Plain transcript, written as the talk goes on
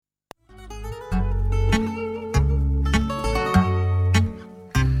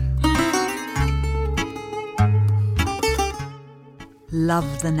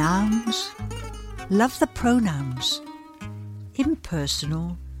Love the nouns, love the pronouns,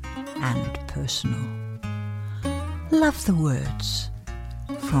 impersonal and personal. Love the words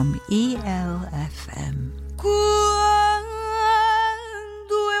from ELFM. Quando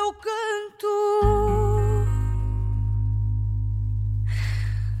eu canto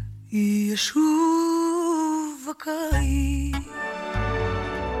e a chuva cai.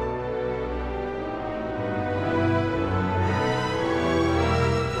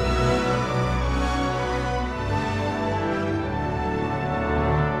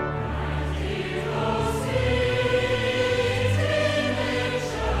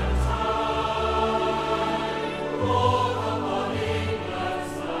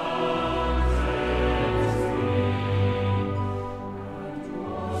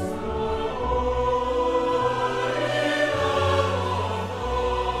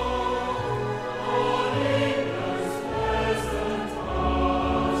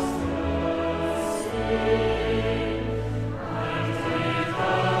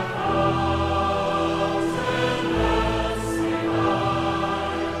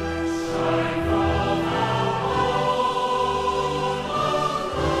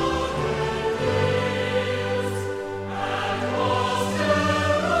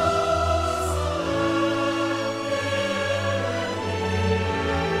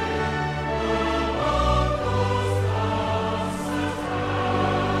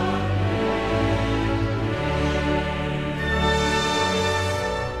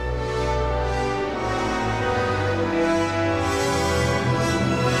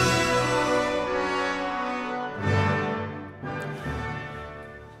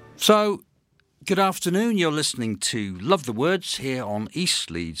 So, good afternoon. You're listening to Love the Words here on East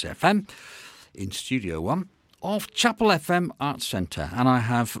Leeds FM in Studio 1 of Chapel FM Arts Centre. And I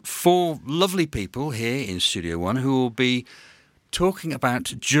have four lovely people here in Studio 1 who will be talking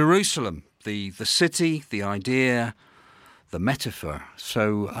about Jerusalem, the city, the idea, the metaphor.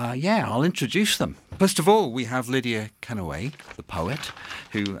 So, I'll introduce them. First of all, we have Lydia Kennaway, the poet,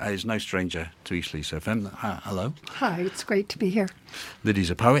 who is no stranger to East Leeds FM. Hello. Hi, it's great to be here. Lydia's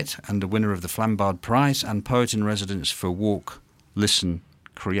a poet and a winner of the Flambard Prize and poet in residence for Walk, Listen,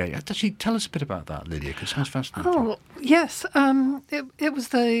 Create. Actually, tell us a bit about that, Lydia, because it sounds fascinating. Oh, yes. It was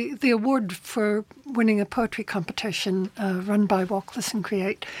the award for winning a poetry competition run by Walk, Listen,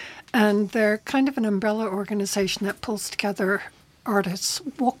 Create. And they're kind of an umbrella organisation that pulls together artists,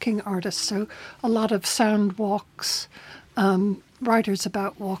 walking artists. So a lot of sound walks, writers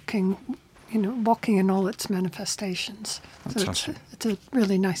about walking, walking in all its manifestations. So it's a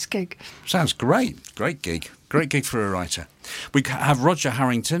really nice gig. Sounds great. Great gig. Great gig for a writer. We have Roger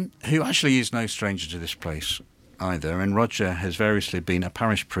Harrington, who actually is no stranger to this place either. And Roger has variously been a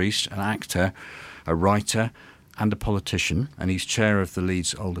parish priest, an actor, a writer, and a politician, and he's chair of the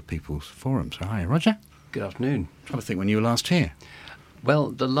Leeds Older People's Forum. So hi, Roger. Good afternoon. I'm trying to think when you were last here.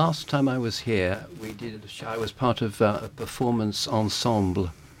 Well, the last time I was here, I was part of a performance ensemble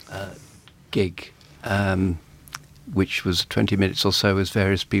gig, which was 20 minutes or so as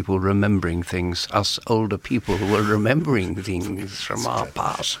various people remembering things, us older people who were remembering things from our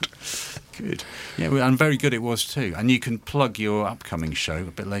past. Good. Yeah, and very good it was too. And you can plug your upcoming show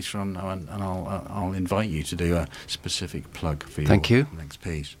a bit later on, and I'll invite you to do a specific plug for your next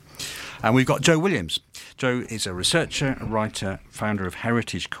piece. And we've got Joe Williams. Joe is a researcher, a writer, founder of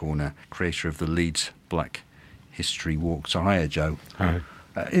Heritage Corner, creator of the Leeds Black History Walk. So hiya, Joe. Hi.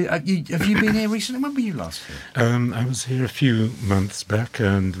 Have you been here recently? When were you last here? I was here a few months back,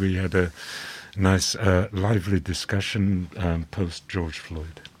 and we had a nice, lively discussion post George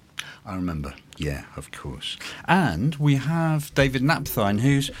Floyd. I remember. Yeah, of course. And we have David Napthine,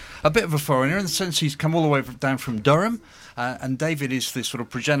 who's a bit of a foreigner in the sense he's come all the way down from Durham. And David is the sort of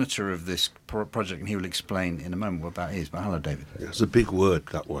progenitor of this project, and he will explain in a moment what about it is. But hello, David. It's a big word,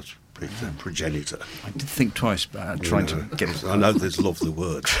 that was. Progenitor. I did think twice about trying to get it. I know there's love the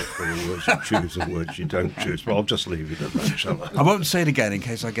words, but there are words you choose and words you don't choose. But I'll just leave it at that, shall I? I won't say it again in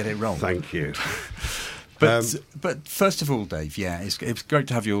case I get it wrong. Thank you. But first of all, Dave, it's great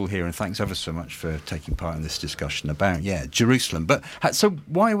to have you all here, and thanks ever so much for taking part in this discussion about Jerusalem. But so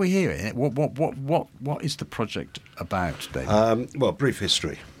why are we here? What is the project about, Dave? Well, brief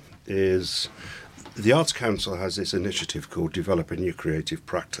history is the Arts Council has this initiative called Develop a New Creative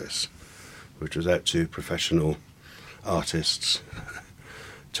Practice, which was out to professional artists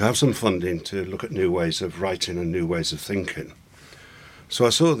to have some funding to look at new ways of writing and new ways of thinking. So I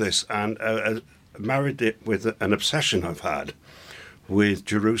saw this and married it with an obsession I've had with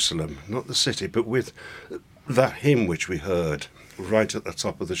Jerusalem, not the city, but with that hymn which we heard right at the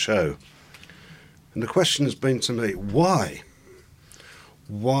top of the show. And the question has been to me, why?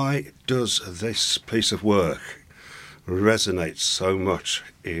 why does this piece of work resonate so much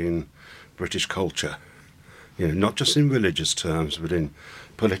in British culture? You know, not just in religious terms, but in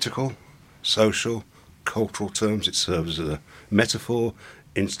political, social, cultural terms. It serves as a metaphor,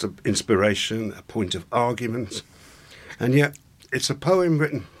 inspiration, a point of argument. And yet, it's a poem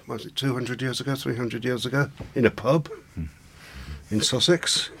written, was it 200 years ago, 300 years ago, in a pub in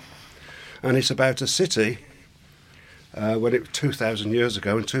Sussex. And it's about a city when it was 2,000 years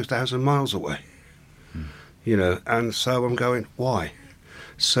ago and 2,000 miles away. You know, and so I'm going, why?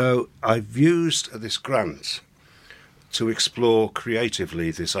 So I've used this grant to explore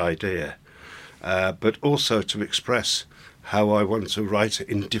creatively this idea, but also to express how I want to write it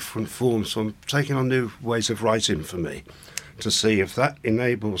in different forms. So I'm taking on new ways of writing for me to see if that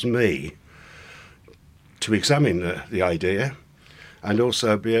enables me to examine the idea and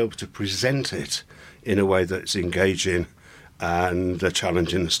also be able to present it in a way that's engaging and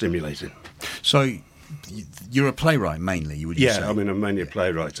challenging and stimulating. So you're a playwright mainly, would you say? Yeah, I mean, I'm mainly a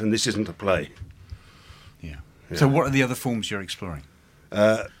playwright, and this isn't a play. Yeah. So what are the other forms you're exploring?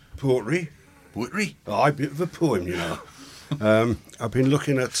 Poetry. Poetry? A bit of a poem, you know. I've been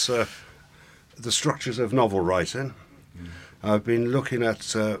looking at the structures of novel writing. I've been looking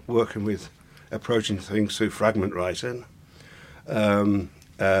at working with approaching things through fragment writing,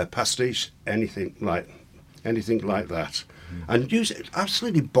 pastiche, anything like that, and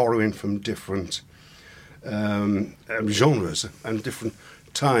absolutely borrowing from different genres and different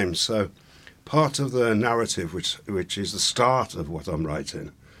times. So part of the narrative, which is the start of what I'm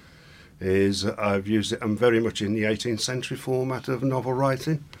writing, is I've used it. I'm very much in the 18th century format of novel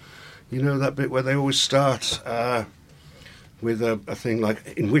writing. You know that bit where they always start with a thing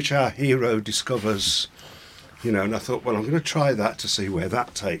like, in which our hero discovers, you know, and I thought, well, I'm going to try that to see where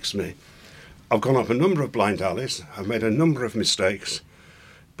that takes me. I've gone up a number of blind alleys, I've made a number of mistakes,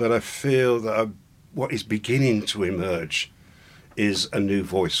 but I feel that what is beginning to emerge is a new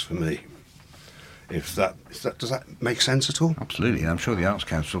voice for me. Does that make sense at all? Absolutely, and I'm sure the Arts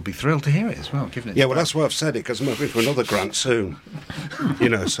Council will be thrilled to hear it as well, given it. Yeah, well, that's why I've said it, because I'm hoping for another grant soon. You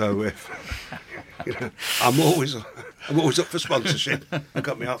know, so if, you know, I'm always up for sponsorship. I've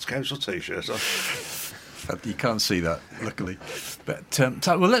got my Arts Council T-shirt on. You can't see that, luckily. But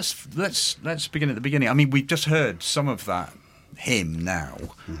well, let's begin at the beginning. I mean, we've just heard some of that hymn now.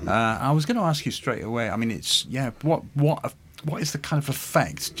 I was going to ask you straight away. I mean, what is the kind of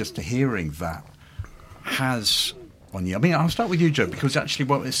effect just hearing that has on you? I mean, I'll start with you, Joe, because actually,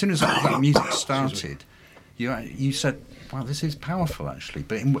 well, as soon as that music started, you said, "Wow, this is powerful." Actually,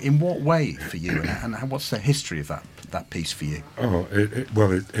 but in what way for you, and what's the history of that piece for you? Oh,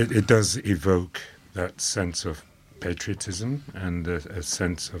 it does evoke that sense of patriotism and a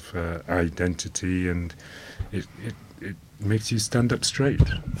sense of identity, and it makes you stand up straight,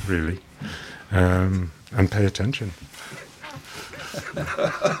 really, and pay attention.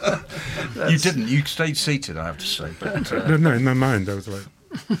 You didn't. You stayed seated, I have to say. But no, in my mind, I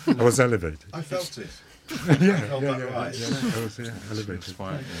was elevated. I felt it. Yeah, I was elevated.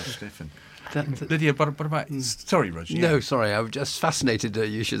 Stiffened. Lydia, what about... Sorry, Roger. No, sorry, I'm just fascinated that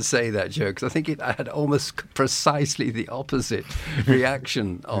you should say that, Joe, because I think it had almost precisely the opposite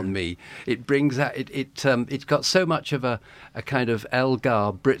reaction on me. It brings out... It's got so much of a kind of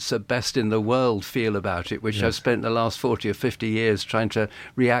Elgar, Brits are best in the world feel about it, which yes. I've spent the last 40 or 50 years trying to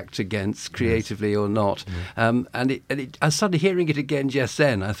react against, creatively or not. And I started hearing it again just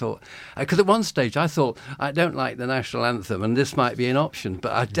then. I thought... Because at one stage I thought, I don't like the national anthem, and this might be an option,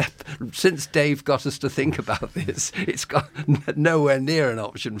 but since Dave got us to think about this, it's got nowhere near an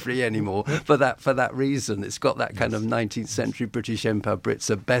option free anymore for that reason. It's got that kind of 19th century British Empire Brits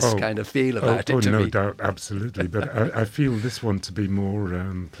are best kind of feel about it to me. No doubt, absolutely. But I feel this one to be more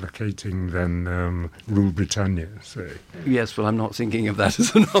placating than Rule Britannia, say. Yes, well, I'm not thinking of that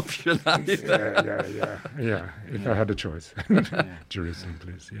as an option either. Yeah. If I had a choice. Jerusalem,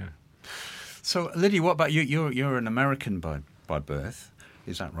 please, yeah. So, Lydia, what about you? You're an American by birth.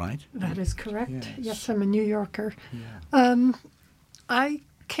 Is that right? That is correct. Yes, I'm a New Yorker. Yeah. I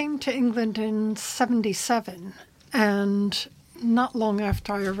came to England in 1977, and not long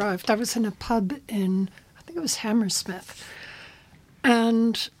after I arrived, I was in a pub in, I think it was Hammersmith,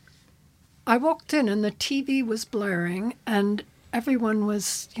 and I walked in and the TV was blaring and everyone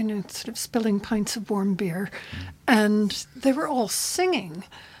was, sort of spilling pints of warm beer, and they were all singing.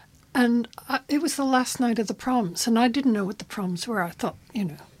 And it was the last night of the proms, and I didn't know what the proms were. I thought,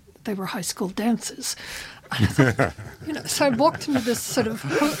 they were high school dances. And I thought, so I walked into this sort of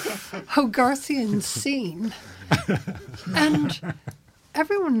Hogarthian scene, and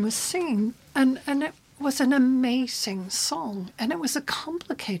everyone was singing. And was an amazing song, and it was a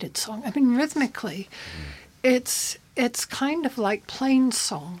complicated song. I mean, rhythmically, it's kind of like plain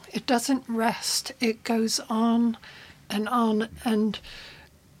song. It doesn't rest. It goes on, and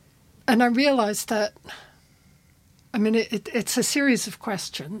I realized that. I mean, it's a series of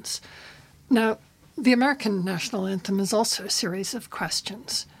questions. Now, the American national anthem is also a series of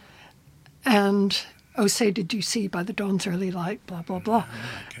questions, and "Oh, say, did you see by the dawn's early light," blah, blah, blah.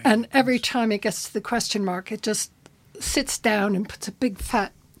 Okay. And every time it gets to the question mark, it just sits down and puts a big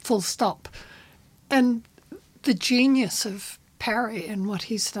fat full stop. And the genius of Parry and what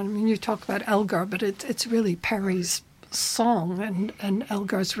he's done, I mean, you talk about Elgar, but it's really Parry's song, and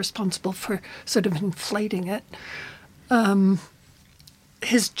Elgar's responsible for sort of inflating it.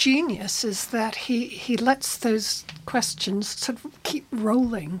 His genius is that he lets those questions sort of keep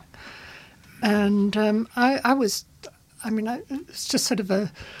rolling. And it's just sort of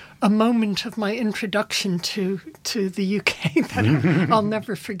a moment of my introduction to the UK that I'll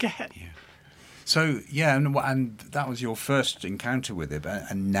never forget. Yeah. So, yeah, and that was your first encounter with it.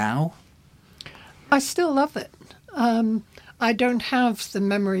 And now? I still love it. I don't have the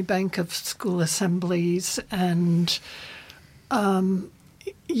memory bank of school assemblies, and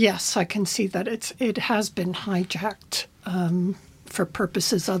yes, I can see that it has been hijacked for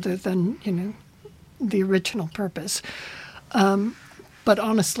purposes other than, the original purpose. But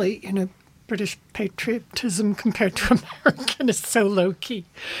honestly, British patriotism compared to American is so low-key.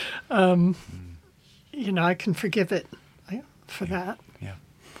 I can forgive it for that. Yeah.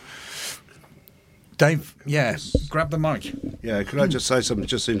 Dave, grab the mic. Yeah, could I just say something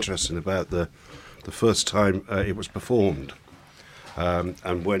just interesting about the first time it was performed,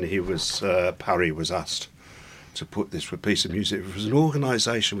 and when Parry was asked to put this piece of music. It was an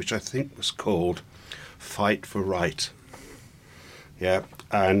organisation which I think was called Fight for Right. Yeah,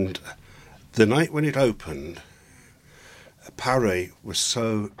 and the night when it opened, Parry was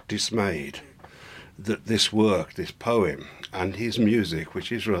so dismayed that this work, this poem, and his music,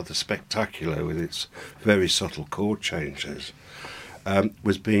 which is rather spectacular with its very subtle chord changes,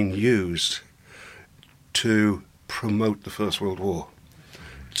 was being used to promote the First World War,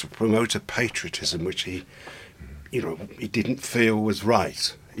 to promote a patriotism which he didn't feel was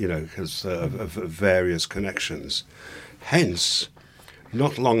right, because of various connections. Hence,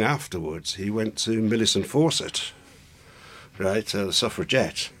 not long afterwards, he went to Millicent Fawcett, right, the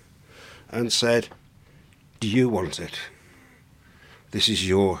suffragette, and said, "Do you want it? This is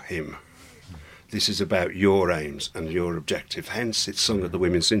your hymn. This is about your aims and your objective." Hence, it's sung at the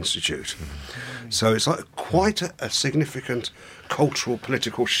Women's Institute. So it's like quite a significant cultural,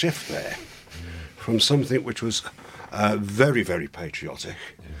 political shift there from something which was very, very patriotic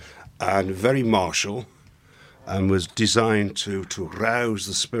and very martial, and was designed to rouse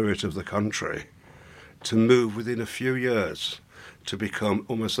the spirit of the country, to move within a few years to become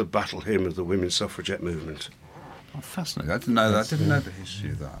almost a battle hymn of the women's suffragette movement. Oh, fascinating. I didn't know that. I didn't know the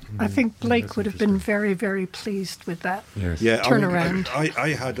history of that. I think Blake would have been very, very pleased with that turnaround. I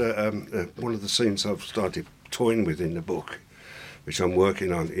had one of the scenes I've started toying with in the book, which I'm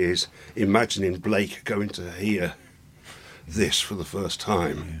working on, is imagining Blake going to hear this for the first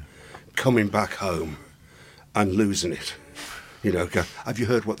time, coming back home and losing it. Go, "Have you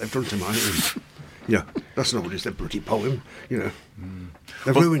heard what they've done to my hymn?" That's not what it's a bloody poem. They've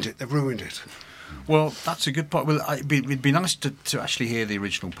ruined it. They've ruined it. Well, that's a good point. Well, it'd be nice to actually hear the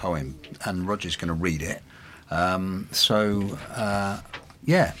original poem, and Roger's going to read it.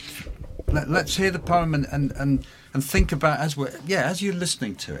 Let's hear the poem and think about as you're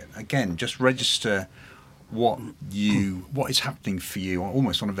listening to it. Again, just register what is happening for you,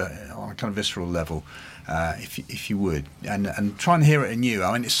 almost on a kind of visceral level, if you would, and try and hear it anew.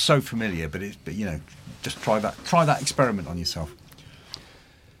 I mean, it's so familiar, but just try that experiment on yourself.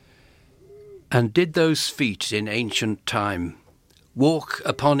 And did those feet in ancient time walk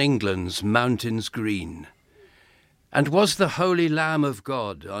upon England's mountains green? And was the holy Lamb of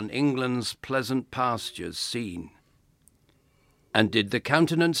God on England's pleasant pastures seen? And did the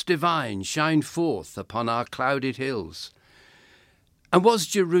countenance divine shine forth upon our clouded hills? And was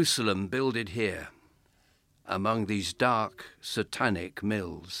Jerusalem builded here, among these dark satanic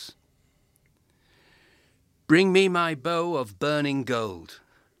mills? Bring me my bow of burning gold.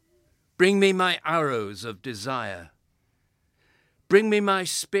 Bring me my arrows of desire. Bring me my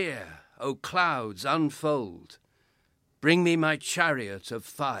spear, O clouds, unfold. Bring me my chariot of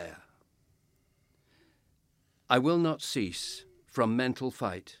fire. I will not cease from mental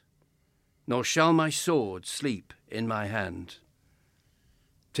fight, nor shall my sword sleep in my hand,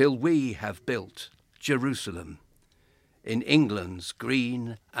 till we have built Jerusalem in England's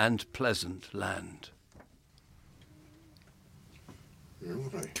green and pleasant land.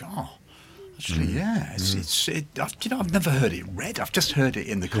 God. Actually, yeah. I've never heard it read. I've just heard it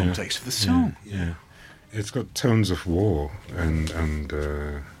in the context of the song. Yeah. It's got tones of war and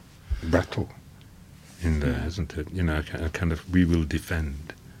battle in there, isn't it? You know, a kind of we will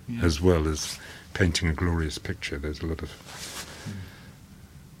defend, as well as painting a glorious picture. There's a lot of...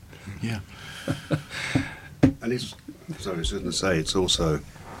 Yeah. And it's, sorry, I was going to say, it's also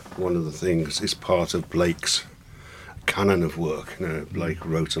one of the things, it's part of Blake's canon of work. You know, Blake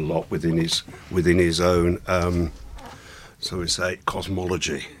wrote a lot within his own, so we say,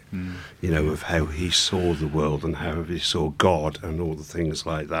 cosmology, you know, of how he saw the world and how he saw God and all the things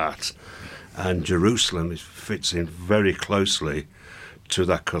like that. And Jerusalem fits in very closely to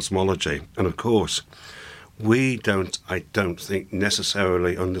that cosmology. And of course, I don't think,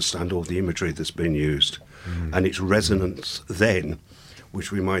 necessarily understand all the imagery that's been used and its resonance then,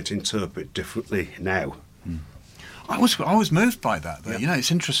 which we might interpret differently now. I was moved by that, though. You know,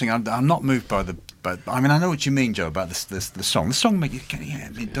 it's interesting. I'm not moved by but I mean, I know what you mean, Joe, about the song. The song,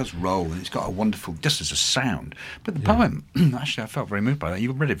 it does roll, and it's got a wonderful, just as a sound. But the poem, actually, I felt very moved by that.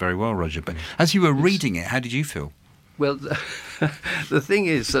 You read it very well, Roger. But as you were reading it, how did you feel? Well, the thing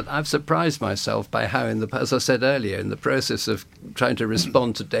is that I've surprised myself by how, as I said earlier, in the process of trying to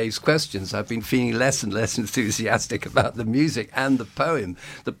respond to Dave's questions, I've been feeling less and less enthusiastic about the music and the poem.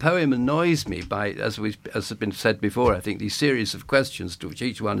 The poem annoys me by, as has been said before, I think these series of questions to which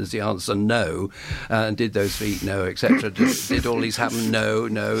each one is the answer no, and did those feet no, etc. Did all these happen?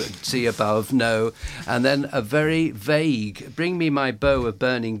 No, see above, no, and then a very vague, bring me my bow of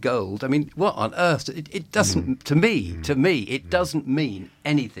burning gold. I mean, what on earth? It doesn't, to me, it doesn't mean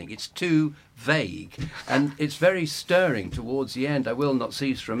anything. It's too vague, and it's very stirring towards the end. I will not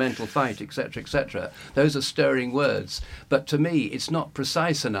cease from mental fight, etc., etc. Those are stirring words, but to me, it's not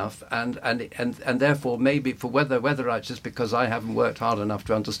precise enough, and therefore maybe for whether it's just because I haven't worked hard enough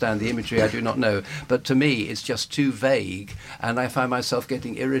to understand the imagery, I do not know. But to me, it's just too vague, and I find myself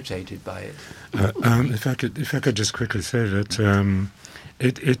getting irritated by it. If I could just quickly say that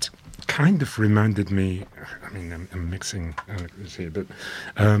it kind of reminded me. I mean, I'm mixing here, but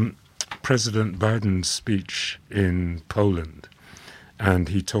President Biden's speech in Poland, and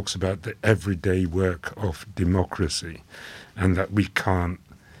he talks about the everyday work of democracy, and that we can't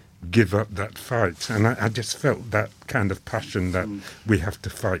give up that fight. And I just felt that kind of passion that we have to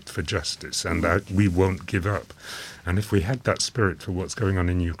fight for justice, and that we won't give up. And if we had that spirit for what's going on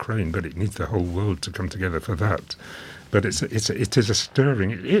in Ukraine, but it needs the whole world to come together for that. But it is a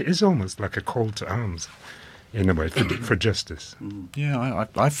stirring. It is almost like a call to arms, in a way, for justice. Yeah,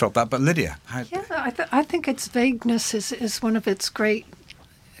 I felt that. But Lydia, I think its vagueness is one of its great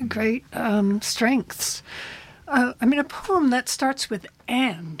strengths. I mean, a poem that starts with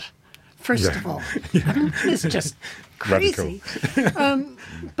 "and," first of all, is just crazy.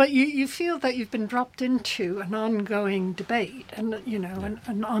 But you feel that you've been dropped into an ongoing debate and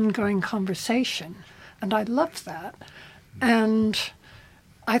an ongoing conversation, and I love that. And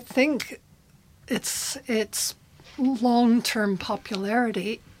I think its long-term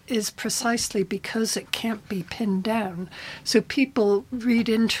popularity is precisely because it can't be pinned down. So people read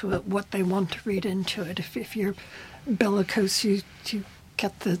into it what they want to read into it. If you're bellicose, you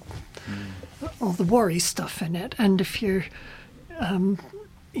get all the war-y stuff in it. And if you're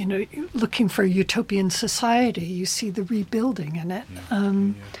looking for a utopian society, you see the rebuilding in it.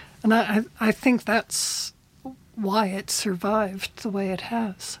 And I think that's why it survived the way it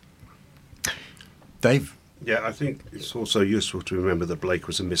has. Dave? Yeah, I think it's also useful to remember that Blake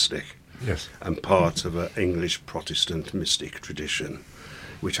was a mystic. Yes. And part of an English Protestant mystic tradition,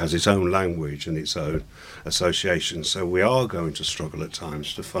 which has its own language and its own associations. So we are going to struggle at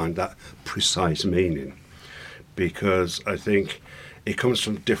times to find that precise meaning, because I think it comes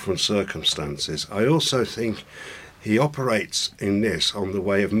from different circumstances. I also think he operates in this on the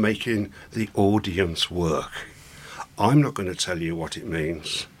way of making the audience work. I'm not going to tell you what it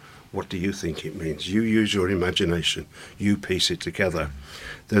means. What do you think it means? You use your imagination. You piece it together.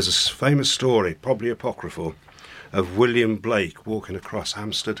 There's a famous story, probably apocryphal, of William Blake walking across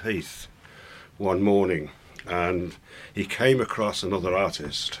Hampstead Heath one morning, and he came across another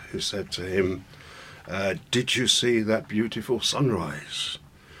artist who said to him, did you see that beautiful sunrise?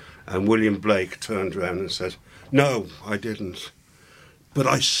 And William Blake turned around and said, no, I didn't. But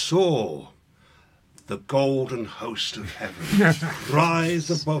I saw the golden host of heaven rise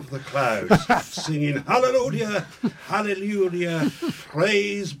above the clouds, singing hallelujah, hallelujah,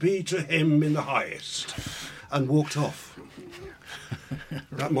 praise be to him in the highest, and walked off.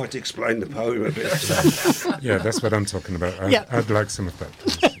 That might explain the poem a bit. Yeah, that's what I'm talking about. I'd like some of that.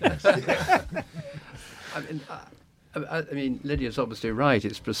 Yes. I mean, I mean, Lydia's obviously right.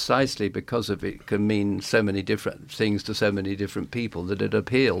 It's precisely because of it can mean so many different things to so many different people that it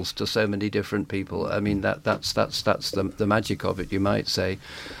appeals to so many different people. I mean, that's the magic of it, you might say.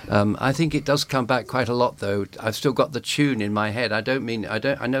 I think it does come back quite a lot, though. I've still got the tune in my head. I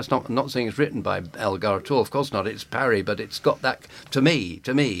know it's not. I'm not saying it's written by Elgar at all. Of course not. It's Parry, but it's got that. To me,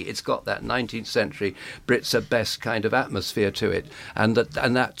 it's got that 19th century Brits are best kind of atmosphere to it, and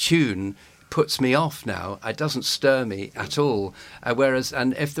that tune puts me off now. It doesn't stir me at all. Whereas,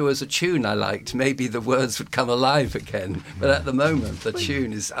 and if there was a tune I liked, maybe the words would come alive again. But at the moment, the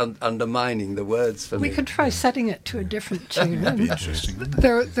tune is undermining the words for me. We could try setting it to a different tune. That'd be interesting, wouldn't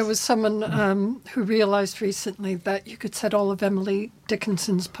it? There was someone who realised recently that you could set all of Emily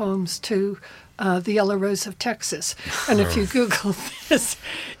Dickinson's poems to The Yellow Rose of Texas. And if you Google this,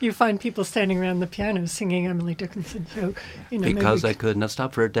 you find people standing around the piano singing Emily Dickinson. So, because I could not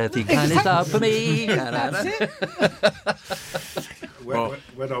stop for death, he can't stop for me.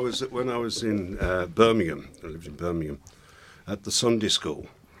 When I was in Birmingham, I lived in Birmingham, at the Sunday school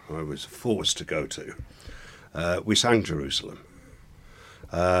I was forced to go to, we sang Jerusalem.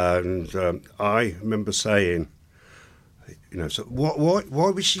 And I remember saying, so why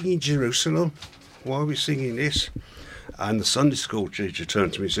are we singing Jerusalem? Why are we singing this? And the Sunday school teacher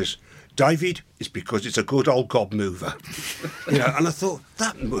turned to me and says, David, it's because it's a good old gob mover. And I thought,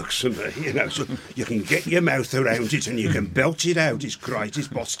 that works for me, so you can get your mouth around it and you can belt it out. It's great, it's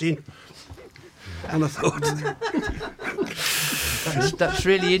Boston. And I thought... That's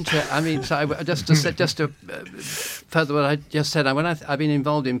really interesting. I mean, so just to further what I just said, I've been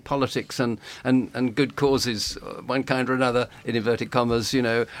involved in politics and good causes, one kind or another, in inverted commas,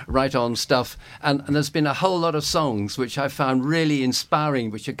 right on stuff. And there's been a whole lot of songs which I found really inspiring,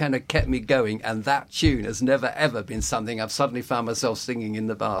 which have kind of kept me going. And that tune has never, ever been something I've suddenly found myself singing in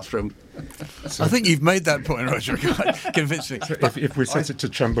the bathroom. I think you've made that point, Roger, convincingly. If we set it to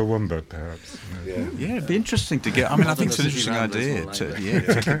Chumbawamba, perhaps. Yeah, it'd be interesting to get. I mean, I think it's an interesting idea. I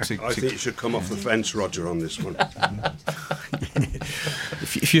think you should come off the fence, Roger, on this one.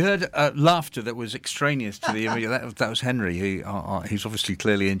 If you heard laughter that was extraneous to the image, that was Henry, who's obviously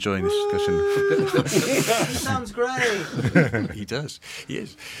clearly enjoying this discussion. Sounds great. He does. He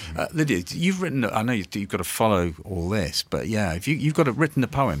is. Lydia, you've written. I know you've got to follow all this, but yeah, if you've written a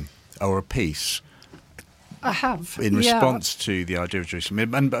poem or a piece. I have. In response to the idea of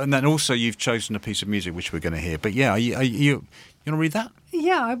Jerusalem. And then also you've chosen a piece of music which we're going to hear. But yeah, you want to read that?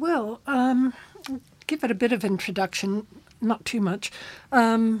 Yeah, I will. Give it a bit of introduction, not too much.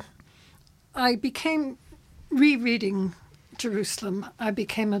 I became, rereading Jerusalem, I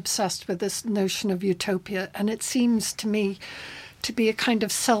became obsessed with this notion of utopia. And it seems to me to be a kind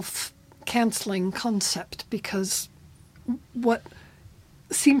of self-cancelling concept, because what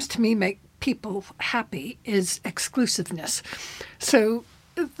seems to me make people happy is exclusiveness. So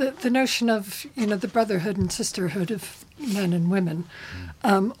the notion of the brotherhood and sisterhood of men and women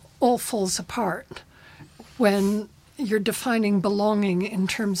all falls apart when you're defining belonging in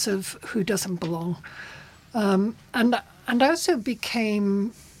terms of who doesn't belong. And I also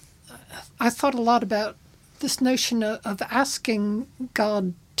I thought a lot about this notion of asking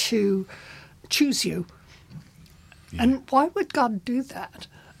God to choose you. Yeah. And why would God do that?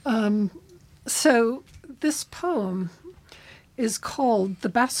 So this poem is called The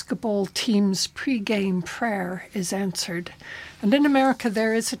Basketball Team's Pre-Game Prayer is Answered. And in America,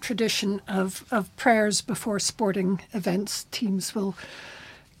 there is a tradition of prayers before sporting events. Teams will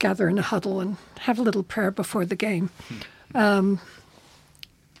gather in a huddle and have a little prayer before the game. So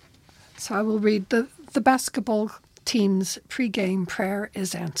I will read the basketball team's pre-game prayer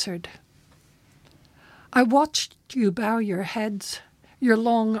is answered. I watched you bow your heads, your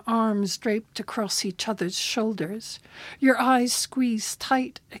long arms draped across each other's shoulders, your eyes squeezed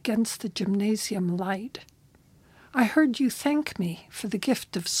tight against the gymnasium light. I heard you thank me for the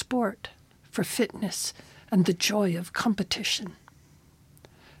gift of sport, for fitness, and the joy of competition.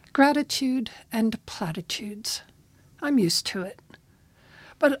 Gratitude and platitudes. I'm used to it.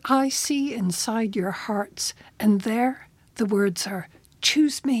 But I see inside your hearts, and there the words are,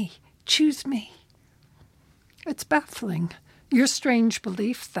 choose me, choose me. It's baffling, your strange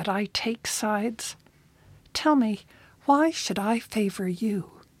belief that I take sides. Tell me, why should I favor you?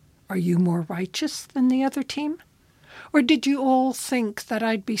 Are you more righteous than the other team? Or did you all think that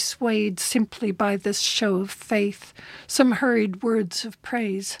I'd be swayed simply by this show of faith, some hurried words of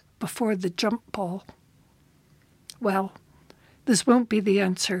praise before the jump ball? Well, this won't be the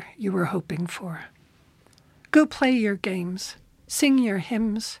answer you were hoping for. Go play your games, sing your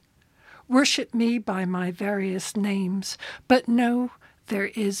hymns, worship me by my various names, but know there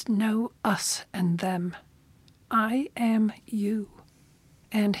is no us and them. I am you,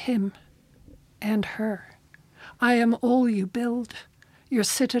 and him, and her. I am all you build, your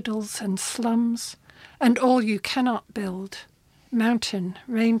citadels and slums, and all you cannot build, mountain,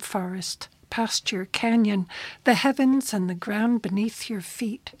 rainforest, pasture, canyon, the heavens and the ground beneath your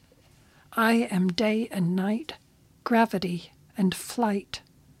feet. I am day and night, gravity and flight.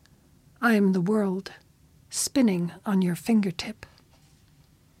 I am the world, spinning on your fingertip.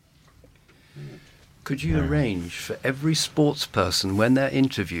 Could you arrange for every sports person, when they're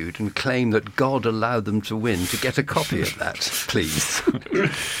interviewed and claim that God allowed them to win, to get a copy of that, please?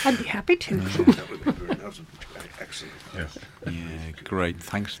 I'd be happy to. That would be very excellent. Yes. Yeah, great.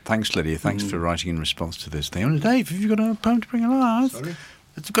 Thanks, Lydia. Thanks for writing in response to this thing. And Dave, have you got a poem to bring along? Sorry?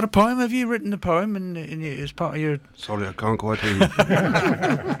 Have you got a poem? Have you written a poem as part of your... Sorry, I can't quite hear you.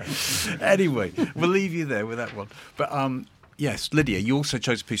 Anyway, we'll leave you there with that one. But yes, Lydia, you also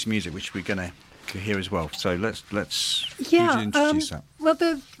chose a piece of music which we're going to hear as well. So let's introduce that. Well,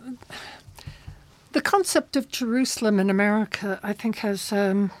 the concept of Jerusalem in America, I think, has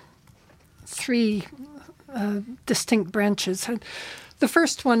three distinct branches. The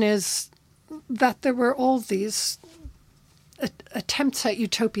first one is that there were all these attempts at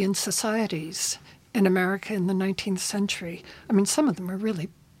utopian societies in America in the 19th century. I mean, some of them are really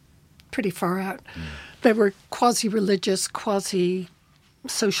pretty far out. They were quasi-religious,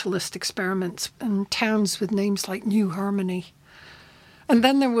 quasi-socialist experiments in towns with names like New Harmony. And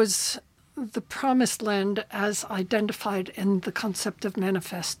then there was the Promised Land as identified in the concept of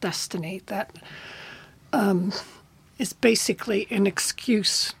manifest destiny that is basically an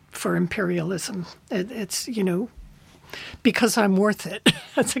excuse for imperialism. It's, because I'm worth it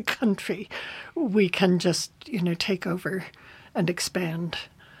as a country, we can just, take over and expand.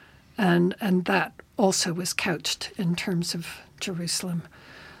 And that also was couched in terms of Jerusalem.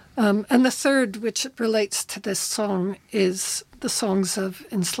 And the third, which relates to this song, is the songs of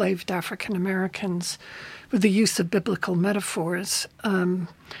enslaved African Americans with the use of biblical metaphors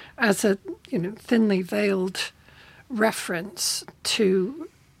as a thinly veiled reference to,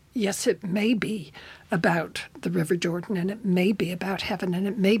 yes, it may be about the River Jordan, and it may be about heaven, and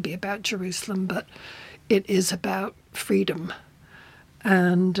it may be about Jerusalem, but it is about freedom.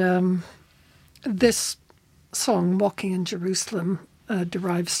 And this song, Walking in Jerusalem,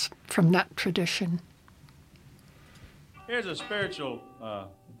 derives from that tradition. Here's a spiritual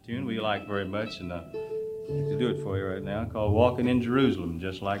tune we like very much, and I'd like to do it for you right now, called Walking in Jerusalem,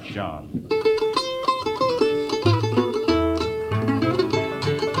 just like John.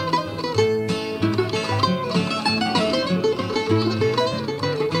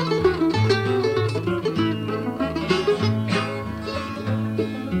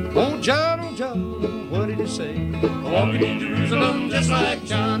 Oh John, what did he say? Walking in Jerusalem just like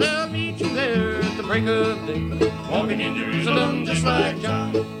John, I'll meet you there at the break of day. Walking in Jerusalem just like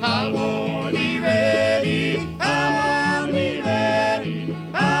John, I wanna be ready, I wanna be ready,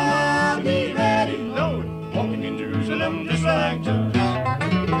 I wanna be ready, Lord. Walking in Jerusalem just like John.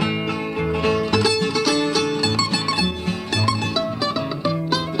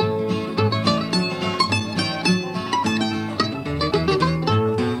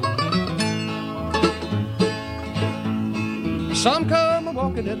 Some come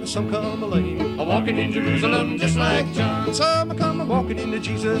a-walking and some come a-lame, a-walking in Jerusalem just like John. Some come a-walking into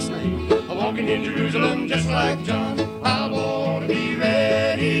Jesus' name, a-walking in Jerusalem just like John. I wanna be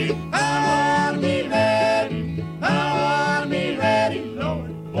ready, I wanna be ready, I wanna be ready,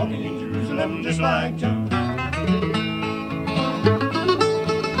 Lord. Walking in Jerusalem just like John.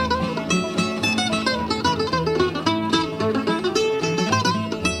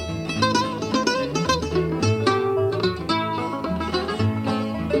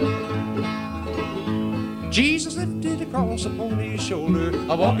 Jesus lifted a cross upon his shoulder,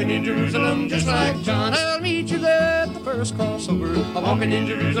 a-walking in Jerusalem just like John. I'll meet you there at the first crossover, a-walking in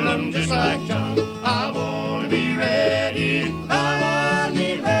Jerusalem just like John. I wanna be ready, I wanna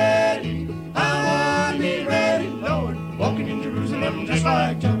be ready, I wanna be ready, Lord. Walking in Jerusalem just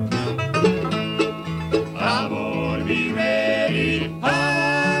like John. I wanna be ready,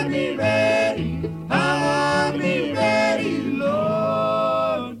 I wanna be ready, I wanna be ready,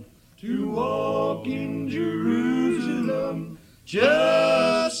 Lord, to walk in Jerusalem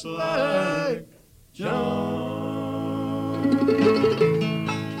just like John.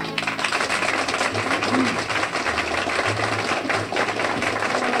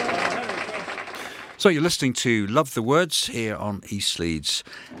 So you're listening to Love the Words here on East Leeds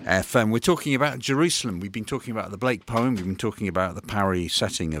FM. We're talking about Jerusalem. We've been talking about the Blake poem. We've been talking about the Parry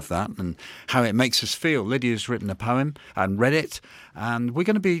setting of that and how it makes us feel. Lydia's written a poem and read it. And we're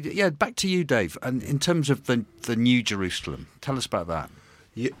going to be, back to you, Dave. And in terms of the New Jerusalem, tell us about that.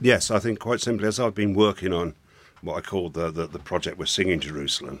 Yes, I think quite simply, as I've been working on what I call the project We're Singing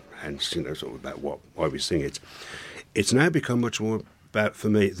Jerusalem, hence, sort of about why we sing it, it's now become much more about, for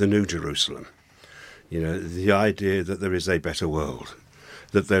me, the New Jerusalem. The idea that there is a better world,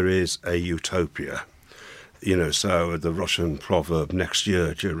 that there is a utopia. So the Russian proverb, next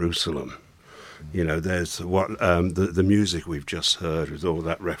year, Jerusalem. There's what the music we've just heard with all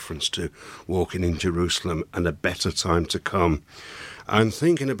that reference to walking in Jerusalem and a better time to come. I'm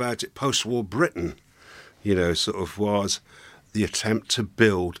thinking about it, post-war Britain, sort of was the attempt to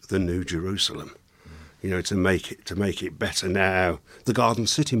build the New Jerusalem. To make it better now. The Garden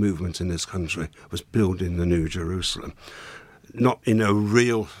City movement in this country was building the New Jerusalem, not in a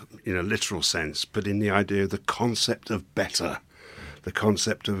real, literal sense, but in the idea of the concept of better, the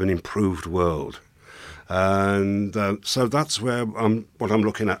concept of an improved world. And so that's where what I'm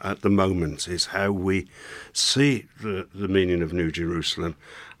looking at the moment is how we see the meaning of New Jerusalem,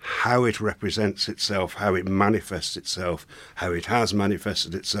 how it represents itself, how it manifests itself, how it has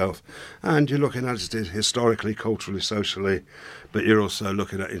manifested itself. And you're looking at it historically, culturally, socially, but you're also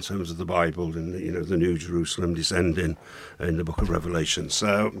looking at it in terms of the Bible and, the New Jerusalem descending in the book of Revelation.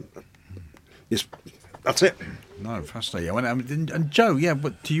 So, yes, that's it. No, fascinating. And Joe,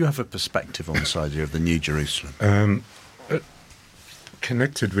 but do you have a perspective on this idea of the New Jerusalem?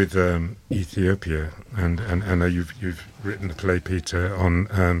 Connected with Ethiopia, and I know you've written a play, Peter,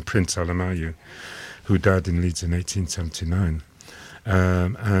 on Prince Alamayu, who died in Leeds in 1879,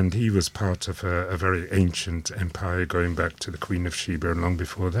 and he was part of a very ancient empire going back to the Queen of Sheba and long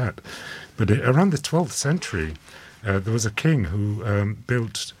before that. But around the 12th century, there was a king who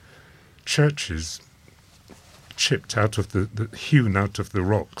built churches chipped out of hewn out of the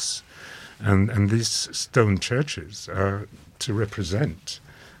rocks, and these stone churches are to represent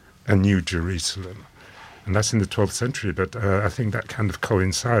a New Jerusalem. And that's in the 12th century, but I think that kind of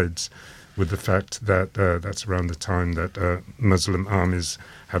coincides with the fact that that's around the time that Muslim armies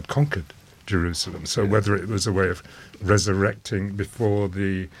had conquered Jerusalem. So whether it was a way of resurrecting before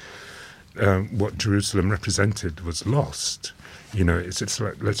what Jerusalem represented was lost, it's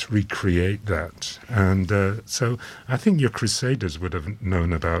like, let's recreate that. And so I think your Crusaders would have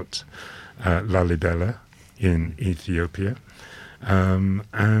known about Lalibela in Ethiopia.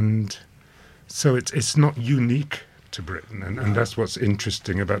 And so it's not unique to Britain, and that's what's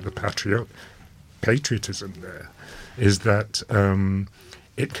interesting about the patriotism there, is that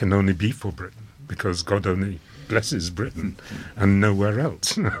it can only be for Britain, because God only blesses Britain and nowhere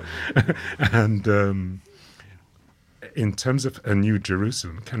else. And in terms of a New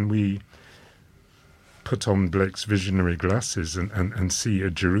Jerusalem, can we put on Blake's visionary glasses and see a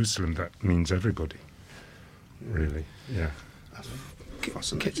Jerusalem that means everybody? Really, yeah.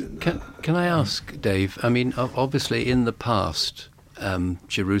 Can I ask, Dave? I mean, obviously, in the past,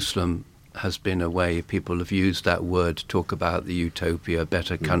 Jerusalem has been a way people have used that word to talk about the utopia,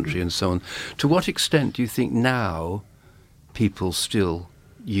 better country, and so on. To what extent do you think now people still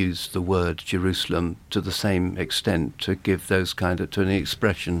use the word Jerusalem to the same extent to give those to an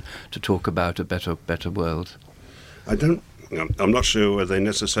expression to talk about a better world? I'm not sure whether they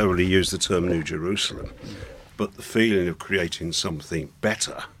necessarily use the term New Jerusalem, but the feeling of creating something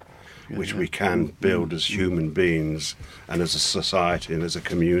better, which we can build as human beings and as a society and as a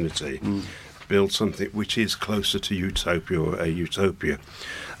community, build something which is closer to utopia or a utopia.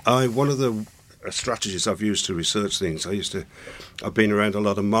 One of the strategies I've used to research things, I've been around a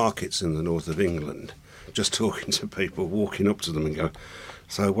lot of markets in the north of England, just talking to people, walking up to them and going,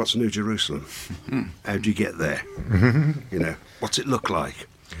 so what's New Jerusalem? How do you get there? What's it look like?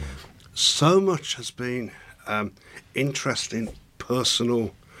 So much has been interesting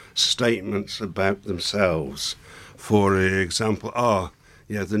personal statements about themselves. For example,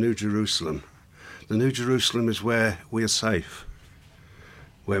 the New Jerusalem. The New Jerusalem is where we are safe,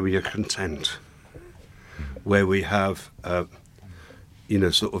 where we are content, where we have,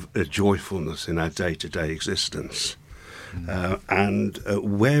 sort of a joyfulness in our day-to-day existence. And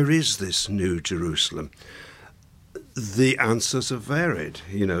where is this New Jerusalem? The answers are varied,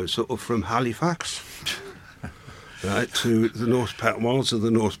 sort of from Halifax right, to the North Pennines, of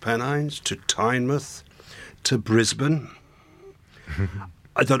the North Pennines, to Tynemouth, to Brisbane.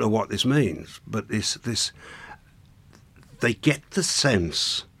 I don't know what this means, but this they get the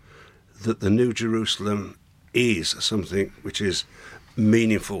sense that the New Jerusalem is something which is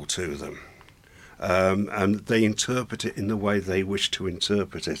meaningful to them. and they interpret it in the way they wish to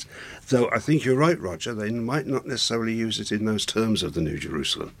interpret it. Though I think you're right, Roger, they might not necessarily use it in those terms of the New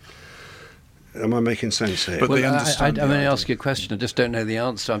Jerusalem. Am I making sense here? But Well, they understand. I'm going to ask you a question. I just don't know the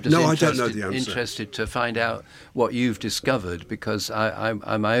answer. I'm just I don't know the answer. interested to find out what you've discovered, because I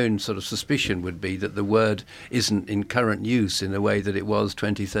my own sort of suspicion would be that the word isn't in current use in the way that it was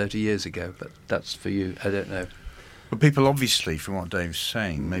 20, 30 years ago. But that's for you. I don't know. But people obviously, from what Dave's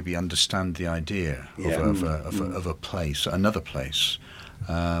saying, maybe understand the idea of a place, another place.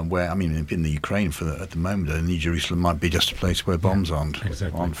 Where, I mean, in the Ukraine at the moment, New Jerusalem might be just a place where bombs aren't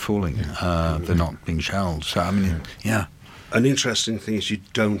falling. They're not being shelled. So, I mean, An interesting thing is you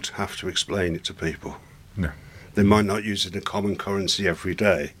don't have to explain it to people. No. They might not use it in common currency every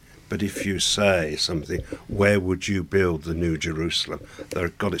day, but if you say something, where would you build the New Jerusalem?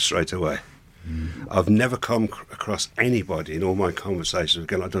 They've got it straight away. I've never come across anybody in all my conversations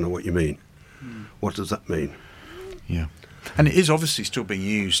again, I don't know what you mean. What does that mean? Yeah. And it is obviously still being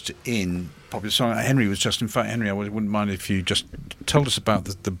used in popular song. Henry was just, in fact, Henry, I wouldn't mind if you just told us about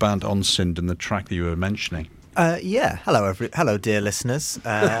the band Onsind and the track that you were mentioning. Hello, dear listeners.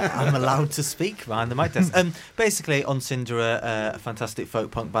 I'm allowed to speak behind the mic desk. Basically, Onsind are a fantastic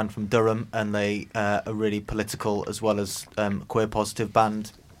folk punk band from Durham, and they are a really political as well as queer positive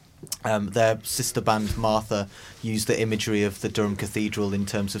band. Their sister band Martha used the imagery of the Durham Cathedral in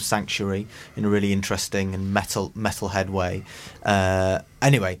terms of sanctuary in a really interesting and metalhead way.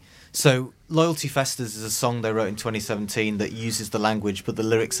 Anyway, so Loyalty Festers is a song they wrote in 2017 that uses the language, but the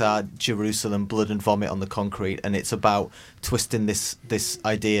lyrics are Jerusalem, blood and vomit on the concrete, and it's about twisting this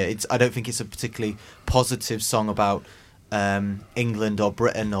idea. I don't think it's a particularly positive song about England or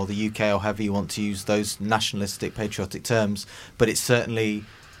Britain or the UK or however you want to use those nationalistic, patriotic terms, but it's certainly...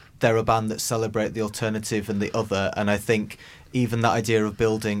 They're a band that celebrate the alternative and the other, and I think even that idea of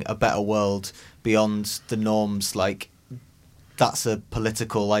building a better world beyond the norms, like that's a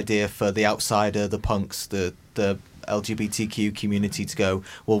political idea for the outsider, the punks, the LGBTQ community to go,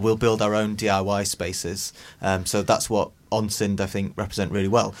 well, we'll build our own DIY spaces. So that's what Onsind, I think, represent really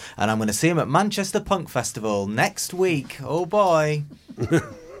well. And I'm going to see them at Manchester Punk Festival next week. Oh, boy.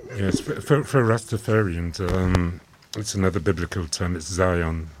 Yes, for Rastafarians... it's another biblical term. It's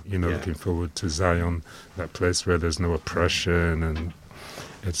Zion. Looking forward to Zion, that place where there's no oppression and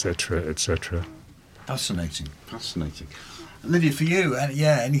etc., etc. Fascinating. Lydia, for you,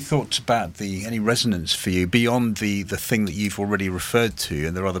 any thoughts about any resonance for you beyond the thing that you've already referred to,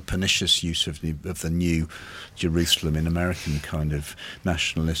 and there are other pernicious use of the New Jerusalem in American kind of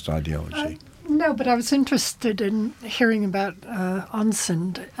nationalist ideology? No, but I was interested in hearing about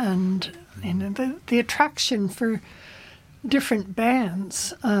Onsind and the attraction for different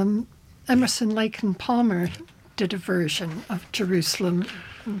bands. Emerson, Lake and Palmer did a version of Jerusalem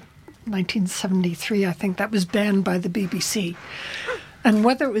in 1973. I think that was banned by the BBC. And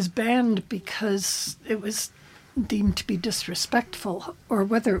whether it was banned because it was deemed to be disrespectful or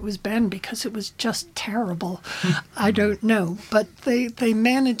whether it was banned because it was just terrible, I don't know. But they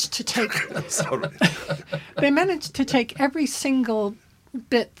managed to take they managed to take every single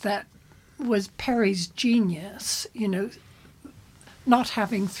bit that was Perry's genius, not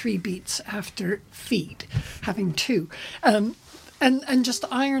having 3 beats after feet, having 2, and just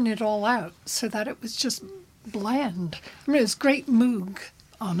iron it all out so that it was just bland. I mean, it was great moog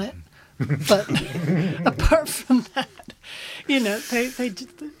on it, but apart from that,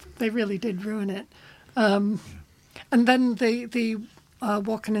 they really did ruin it. And then the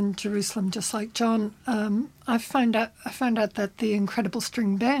Walking in Jerusalem, just like John, I found out that the Incredible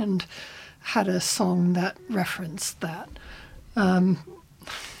String Band had a song that referenced that. Wow.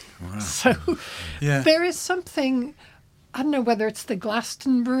 So there is something, I don't know whether it's the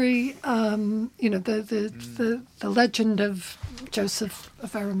Glastonbury, the legend of Joseph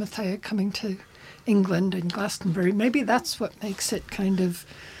of Arimathea coming to England in Glastonbury. Maybe that's what makes it kind of,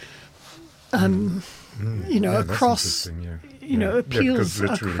 across, appeals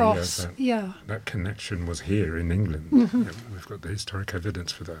across. That connection was here in England. Mm-hmm. We've got the historic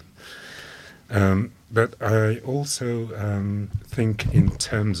evidence for that. But I also think in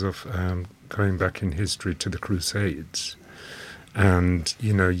terms of going back in history to the Crusades, and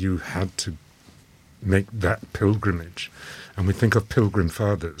you had to make that pilgrimage, and we think of Pilgrim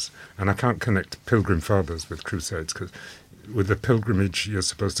Fathers, and I can't connect Pilgrim Fathers with Crusades because with the pilgrimage you're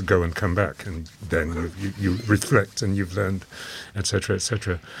supposed to go and come back, and then you reflect and you've learned, etc.,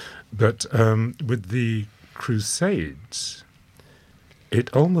 etc. But with the Crusades,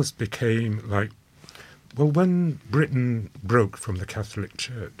 it almost became like, well, when Britain broke from the Catholic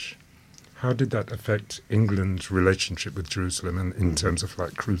Church, how did that affect England's relationship with Jerusalem in terms of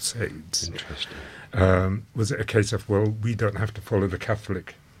like crusades? Interesting. Was it a case of, well, we don't have to follow the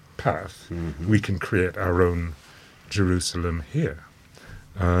Catholic path, we can create our own Jerusalem here?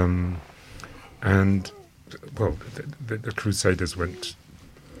 And, well, the Crusaders went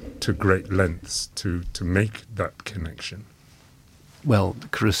to great lengths to make that connection. Well, the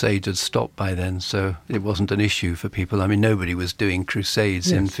crusade had stopped by then, so it wasn't an issue for people. I mean, nobody was doing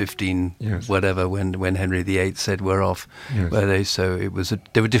crusades in 15 whatever when Henry VIII said we're off, were they? So it was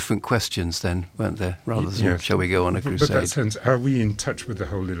there were different questions then, weren't there? Rather than shall we go on a crusade? But that sense, are we in touch with the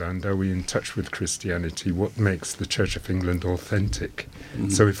Holy Land? Are we in touch with Christianity? What makes the Church of England authentic?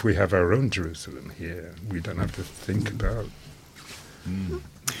 So if we have our own Jerusalem here, we don't have to think about. I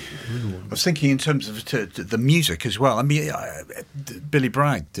was thinking in terms of the music as well. I mean, Billy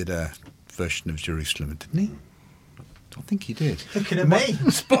Bragg did a version of Jerusalem, didn't he? I think he did. Looking at me.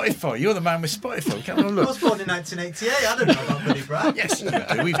 Spotify. You're the man with Spotify. Come on, look. I was born in 1988. I don't know about Billy Bragg. Yes, you do.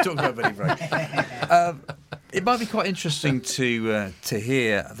 We've talked about Billy Bragg. It might be quite interesting to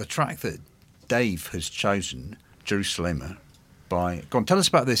hear the track that Dave has chosen, Jerusalem. Go on, tell us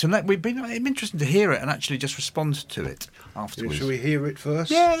about this, and it'd be interesting to hear it and actually just respond to it afterwards. Shall we hear it first?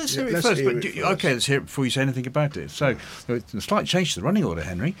 Yeah, let's hear it first. Okay, let's hear it before you say anything about it. So, it's a slight change to the running order,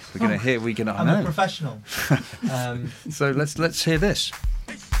 Henry. We're going to hear. I'm a professional. So let's hear this.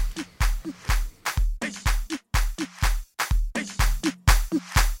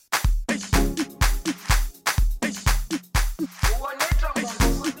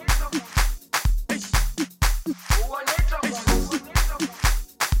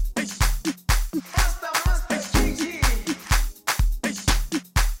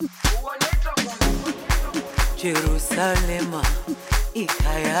 Jerusalema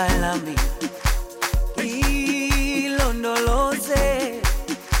ikhaya lami ilondoloze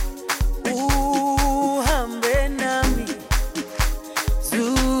uhambe nami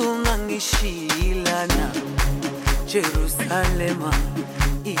zungangishilana Jerusalema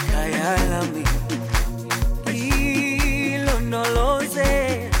ikhaya lami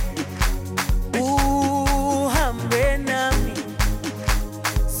ilondoloze uhambe nami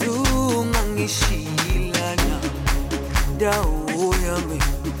zungangishilana dawo yami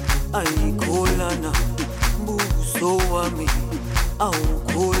ayikholana buso wami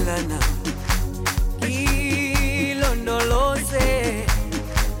awukholana ilondoloze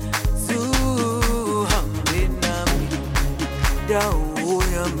zuhambe nami dawo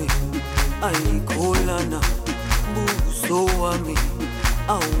yami ayikholana buso wami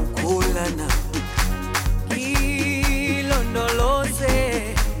awukholana ilondoloze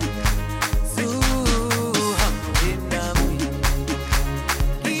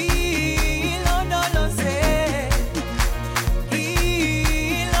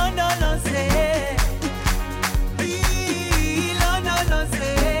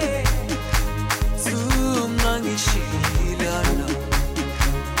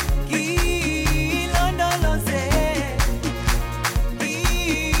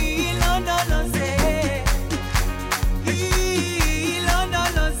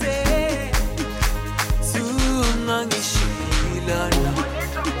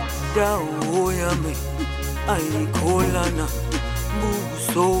dawo yami ayikholana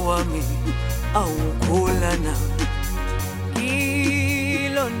buso wami awukholana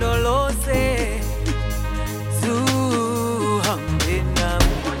ilondoloze zuhambe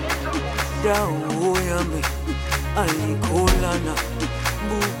nami dawo yami ayikholana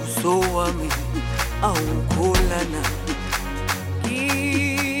buso wami awukholana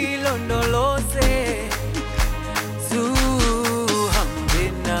ilondoloze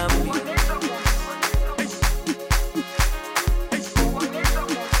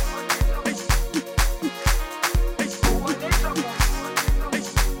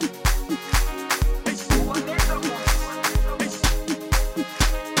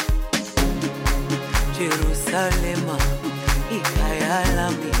Jerusalema ikhaya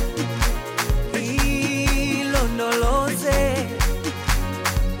lami ilondoloze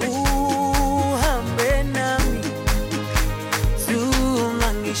uhambe nami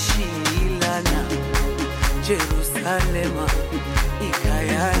zungangishilana Jerusalema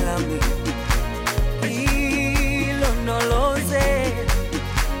ikhaya lami ilondoloze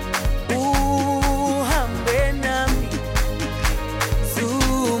uhambe nami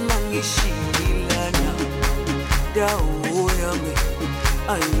zungangishilana dawo yami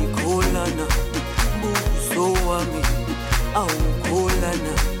ayikholana buso wami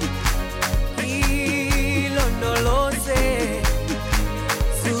awukholana ilondoloze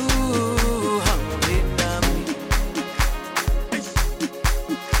zuhambe nami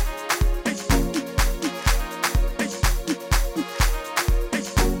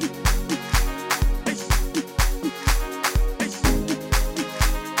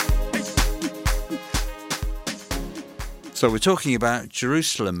So we're talking about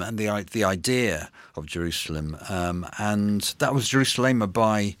Jerusalem and the idea of Jerusalem, and that was Jerusalema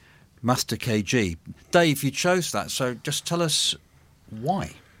by Master KG. Dave, you chose that, so just tell us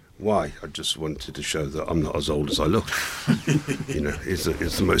why. Why? I just wanted to show that I'm not as old as I look. Is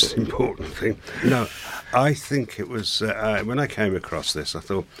the most important thing. No, I think it was when I came across this, I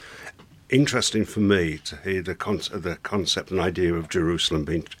thought interesting for me to hear the concept and idea of Jerusalem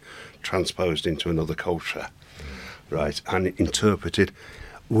being transposed into another culture, right, and interpreted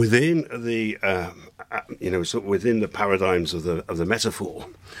within the sort of within the paradigms of the metaphor,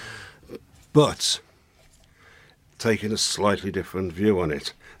 but taking a slightly different view on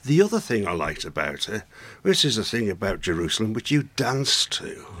it. The other thing I liked about it, which is a thing about Jerusalem, which you dance to.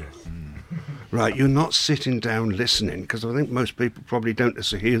 Yes. Right, you're not sitting down listening, because I think most people probably don't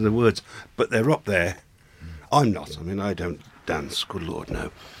necessarily hear the words, but they're up there. I'm not. I mean, I don't dance, good Lord,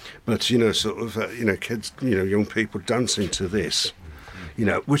 no. But, sort of, kids, young people dancing to this,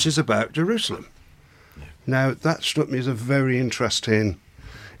 which is about Jerusalem. Yeah. Now, that struck me as a very interesting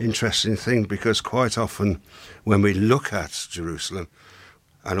thing, because quite often when we look at Jerusalem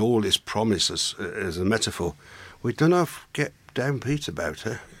and all its promises as a metaphor, we don't have get downbeat about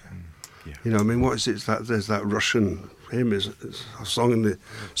it. Yeah. What is it? There's that Russian hymn, is a song in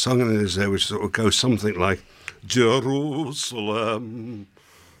there which sort of goes something like, Jerusalem,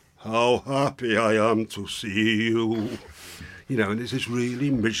 how happy I am to see you. And it's this really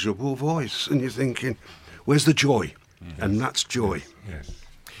miserable voice, and you're thinking, where's the joy? Yes. And that's joy. Yes.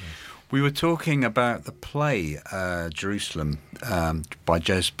 We were talking about the play Jerusalem by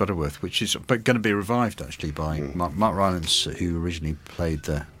Jez Butterworth, which is going to be revived actually by Mark Rylance, who originally played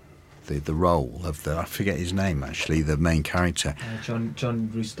the role of I forget his name actually, the main character. John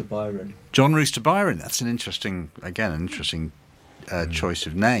Rooster Byron. John Rooster Byron. That's an interesting choice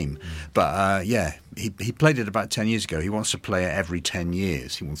of name. But he played it about 10 years ago. He wants to play it every 10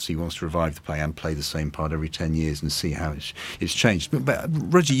 years. He wants to revive the play and play the same part every 10 years and see how it's changed. But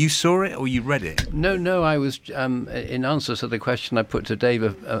Roger, you saw it or you read it? No, I was in answer to the question I put to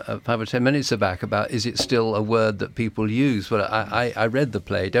Dave 5 or 10 minutes back about is it still a word that people use. Well, I read the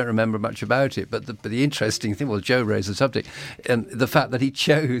play, don't remember much about it, but the interesting thing, well, Joe raised the subject, the fact that he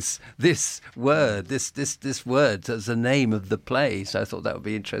chose this word, this word as the name of the play. So I thought that would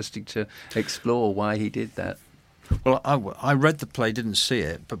be interesting to explore why he did that. Well, I read the play, didn't see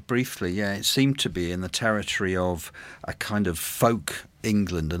it, but briefly, it seemed to be in the territory of a kind of folk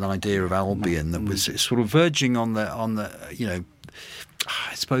England, an idea of Albion that was sort of verging on the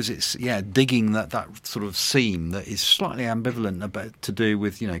I suppose it's digging that sort of seam that is slightly ambivalent about to do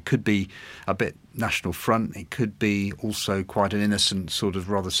with could be a bit National Front, it could be also quite an innocent sort of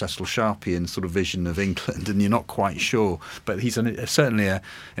rather Cecil Sharpian sort of vision of England, and you're not quite sure. But he's certainly an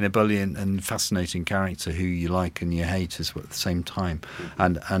ebullient and fascinating character who you like and you hate at the same time.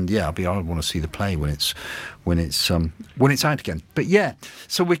 And I want to see the play when it's out again. But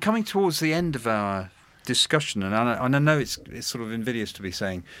so we're coming towards the end of our discussion, and I know it's sort of invidious to be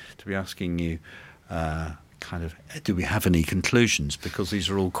asking you do we have any conclusions, because these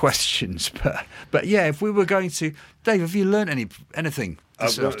are all questions, but if we were going to, Dave, have you learned anything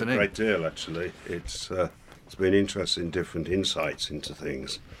this afternoon? A great deal, actually. It's been interesting, different insights into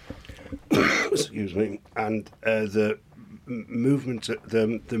things. Excuse me. And the movement,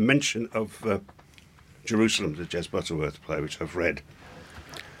 the mention of Jerusalem, the Jez Butterworth play, which I've read,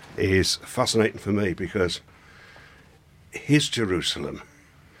 is fascinating for me, because his Jerusalem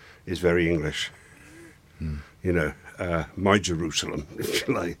is very English. My Jerusalem, if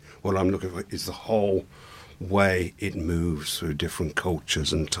you like, what I'm looking for is the whole way it moves through different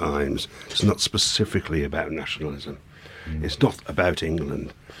cultures and times. It's not specifically about nationalism. It's not about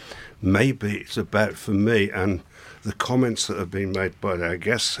England. Maybe it's about, for me, and the comments that have been made by our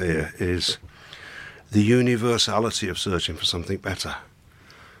guests here, is the universality of searching for something better.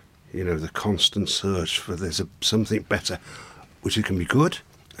 The constant search for something better, which it can be good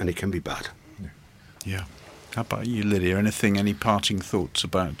and it can be bad. Yeah. How about you, Lydia? Any parting thoughts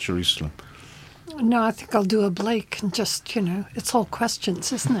about Jerusalem? No, I think I'll do a Blake and just, it's all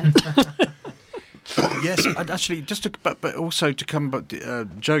questions, isn't it? Yes, actually, but also to come. But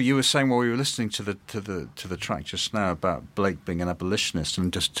Joe, you were saying while we were listening to the track just now about Blake being an abolitionist,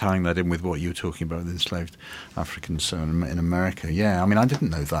 and just tying that in with what you were talking about with enslaved Africans in America. Yeah, I mean, I didn't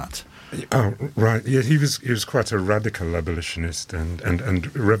know that. Oh, right. Yeah, he was quite a radical abolitionist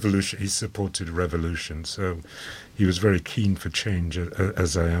and revolution. He supported revolution, so he was very keen for change,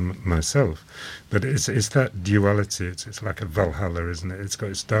 as I am myself. But it's that duality. It's like a Valhalla, isn't it? It's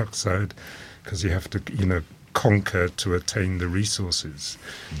got its dark side, because you have to conquer to attain the resources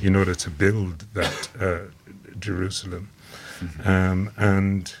in order to build that Jerusalem.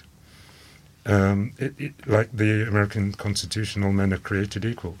 Like the American Constitution, all men are created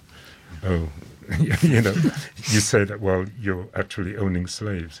equal. Oh, you know, you say that while you're actually owning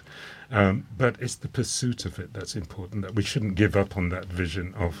slaves. But it's the pursuit of it that's important, that we shouldn't give up on that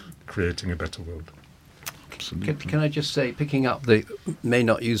vision of creating a better world. Can I just say, picking up the, may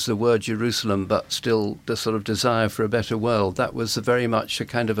not use the word Jerusalem, but still the sort of desire for a better world, that was very much a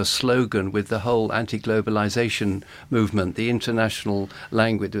kind of a slogan with the whole anti-globalization movement, the international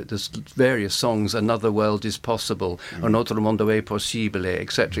language, there's various songs, Another World is Possible, Un Otro Mondo è Possibile,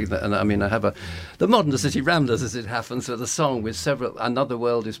 etc. And I mean, I have the Modern City Ramblers, as it happens, with a song with several, Another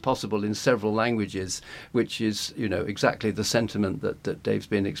World is Possible in several languages, which is, you know, exactly the sentiment that Dave's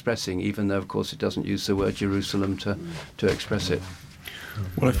been expressing, even though, of course, it doesn't use the word Jerusalem to express it.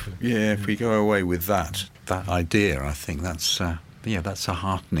 Well, if we go away with that idea, I think that's a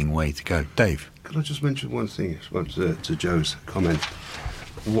heartening way to go. Dave, could I just mention one thing to Joe's comment?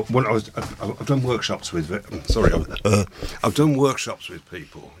 When I've done workshops with I've done workshops with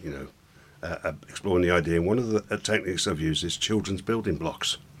people, you know, exploring the idea. And one of the techniques I've used is children's building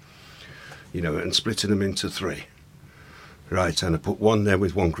blocks, you know, and splitting them into three. Right, and I put one there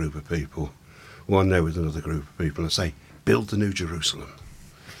with one group of people, one there with another group of people, and I say, build the New Jerusalem.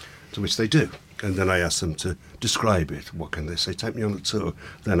 To which they do. And then I ask them to describe it. What can they say? Take me on a tour.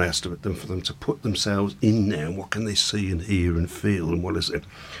 Then I ask them for them to put themselves in there. What can they see and hear and feel, and what is it?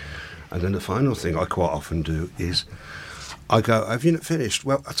 And then the final thing I quite often do is I go, have you not finished?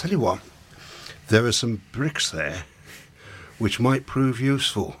 Well, I'll tell you what, there are some bricks there which might prove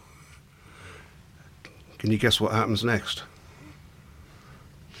useful. Can you guess what happens next?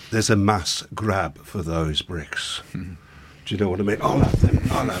 There's a mass grab for those bricks. Do you know what I mean? I'll have them,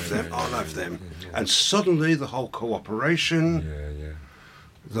 I'll have them, I'll have them. And suddenly the whole cooperation,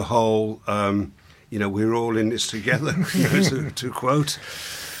 the whole, you know, we're all in this together, you know, to quote,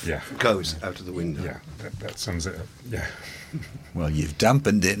 goes out of the window. Yeah, that sums it up. Yeah. Well, you've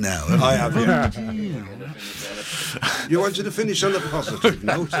dampened it now. I have. You wanted to finish on a positive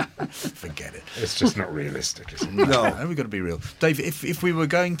note? Forget it. It's just not realistic, is it? No, we've got to be real. Dave, if we were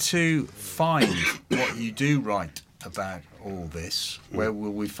going to find what you do write about all this, where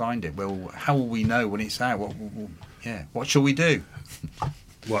will we find it? Well, how will we know when it's out? What shall we do?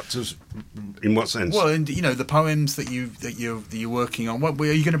 In what sense? Well, and you know, the poems that you're working on. Are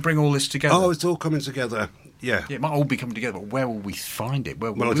you going to bring all this together? Oh, it's all coming together. Yeah. It might all be coming together, but where will we find it?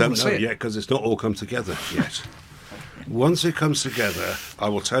 Well, I don't know yet, because it's not all come together yet. Once it comes together, I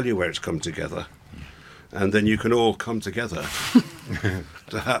will tell you where it's come together, and then you can all come together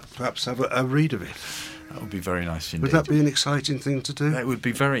to perhaps have a read of it. That would be very nice indeed. Would that be an exciting thing to do? That would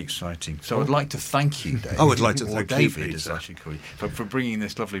be very exciting. So I'd like to thank you, Dave. I would like to thank David, you, as I should call you, for bringing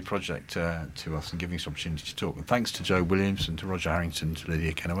this lovely project to us and giving us opportunity to talk. And thanks to Joe Williams and to Roger Harrington, to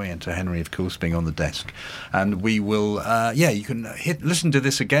Lydia Kennaway and to Henry, of course, being on the desk. And we will, you can listen to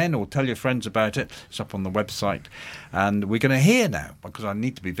this again or tell your friends about it. It's up on the website. And we're going to hear now, because I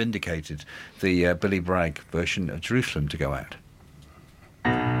need to be vindicated, the Billy Bragg version of Jerusalem to go out.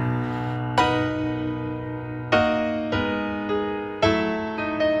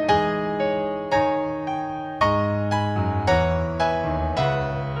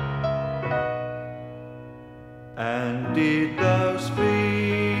 And did those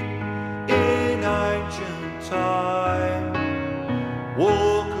feet in ancient time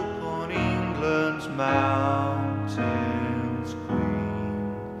walk upon England's mountains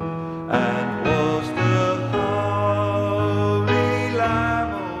green? And was the holy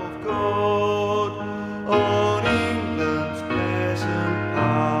Lamb of God on England's pleasant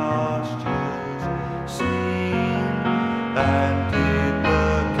pastures seen? And did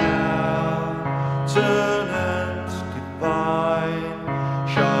the countenance divine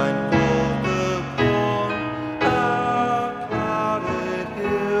shine forth upon our clouded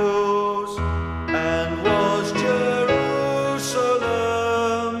hills? And was Jerusalem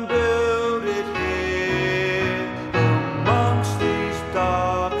builded here amongst these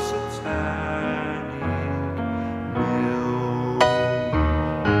dark satanic mills?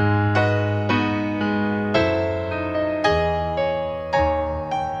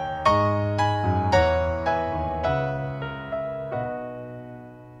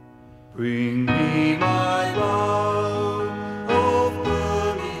 Bring me my bow of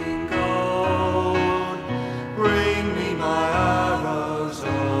burning gold. Bring me my arrows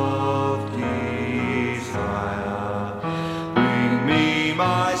of desire. Bring me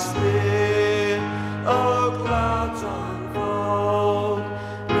my spear, O clouds on